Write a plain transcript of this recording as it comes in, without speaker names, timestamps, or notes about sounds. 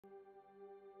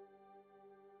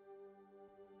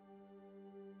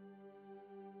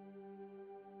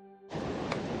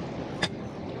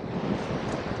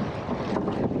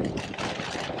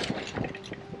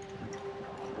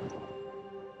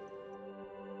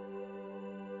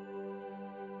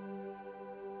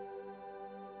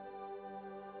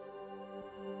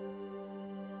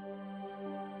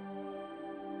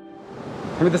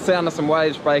With the sound of some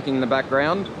waves breaking in the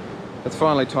background, it's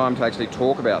finally time to actually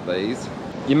talk about these.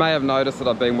 You may have noticed that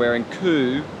I've been wearing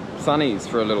KOO sunnies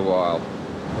for a little while.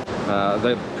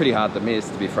 They're pretty hard to miss,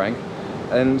 to be frank.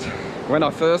 And when I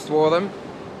first wore them,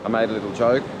 I made a little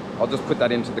joke. I'll just put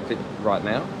that into the clip right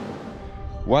now.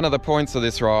 One of the points of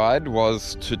this ride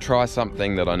was to try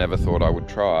something that I never thought I would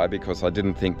try, because I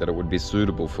didn't think that it would be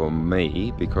suitable for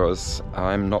me, because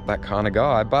I'm not that kind of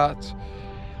guy, but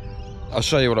I'll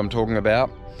show you what I'm talking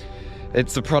about.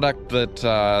 It's a product that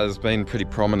has been pretty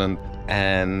prominent,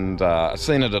 and I've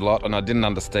seen it a lot, and I didn't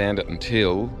understand it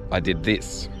until I did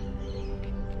this.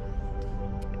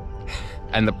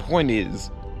 And the point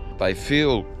is, they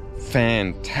feel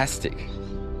fantastic.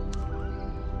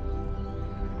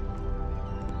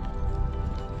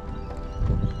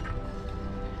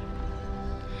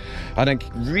 I don't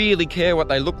really care what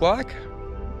they look like,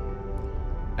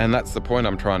 and that's the point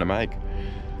I'm trying to make.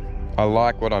 I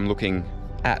like what I'm looking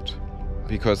at,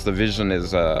 because the vision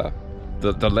is,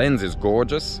 the lens is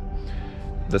gorgeous.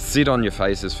 The sit on your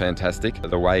face is fantastic.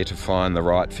 The way to find the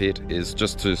right fit is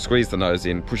just to squeeze the nose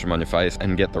in, push them on your face,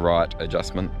 and get the right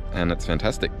adjustment, and it's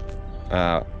fantastic.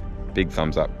 Big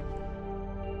thumbs up.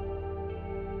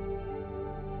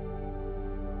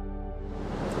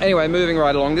 Anyway, moving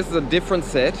right along, this is a different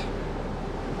set.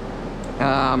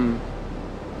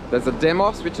 There's a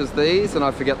Demos, which is these, and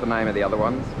I forget the name of the other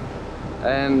ones.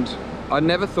 And I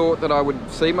never thought that I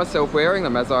would see myself wearing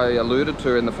them, as I alluded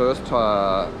to in the first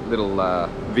little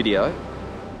video.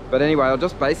 But anyway, I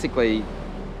just love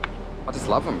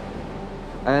them.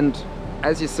 And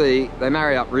as you see, they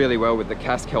marry up really well with the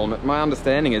KASK helmet. My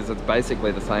understanding is it's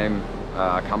basically the same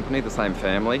company, the same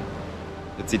family.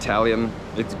 It's Italian,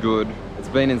 it's good, it's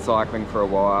been in cycling for a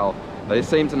while. They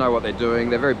seem to know what they're doing,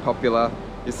 they're very popular.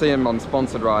 You see them on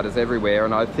sponsored riders everywhere,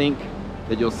 and I think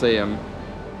that you'll see them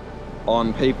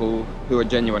on people who are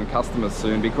genuine customers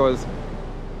soon, because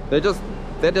they're just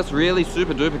really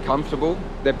super duper comfortable.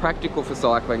 They're practical for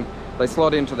cycling. They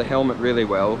slot into the helmet really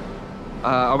well.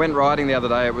 I went riding the other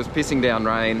day, it was pissing down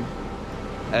rain,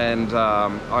 and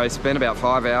I spent about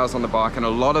 5 hours on the bike, and a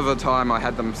lot of the time I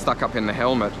had them stuck up in the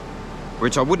helmet,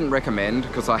 which I wouldn't recommend,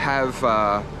 because I have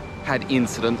had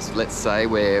incidents, let's say,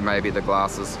 where maybe the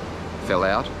glasses fell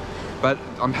out. But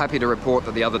I'm happy to report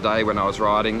that the other day when I was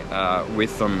riding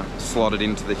with them slotted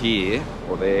into the here,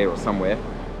 or there, or somewhere,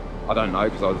 I don't know,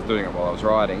 because I was doing it while I was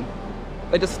riding,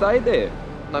 they just stayed there,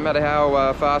 no matter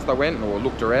how fast I went, or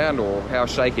looked around, or how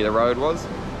shaky the road was.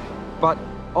 But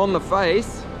on the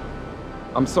face,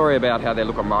 I'm sorry about how they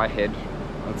look on my head.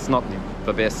 It's not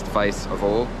the best face of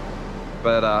all,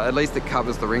 but at least it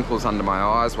covers the wrinkles under my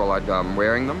eyes while I'm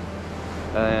wearing them.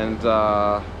 And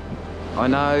I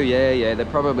know, yeah, they're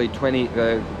probably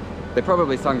they're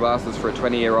probably sunglasses for a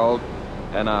 20-year-old,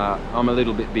 and I'm a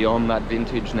little bit beyond that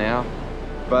vintage now.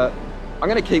 But I'm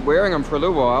going to keep wearing them for a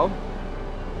little while.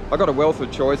 I've got a wealth of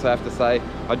choice, I have to say.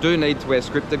 I do need to wear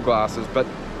scripted glasses, but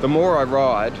the more I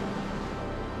ride,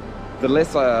 the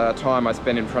less time I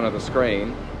spend in front of the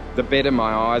screen, the better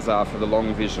my eyes are for the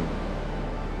long vision.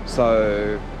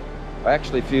 So I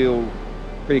actually feel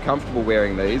pretty comfortable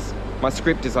wearing these. My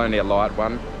script is only a light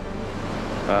one,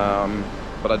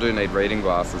 but I do need reading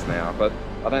glasses now. But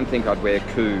I don't think I'd wear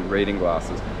KOO reading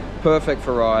glasses. Perfect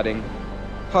for riding,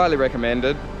 highly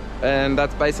recommended, and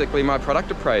that's basically my product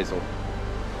appraisal.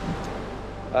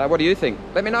 What do you think?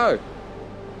 Let me know,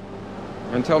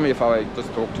 and tell me if I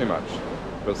just talk too much,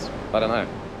 because I don't know,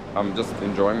 I'm just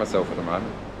enjoying myself at the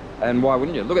moment. And why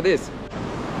wouldn't you? Look at this.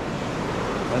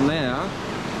 And now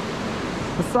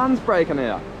the sun's breaking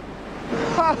out.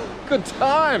 Ha! Good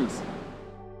times!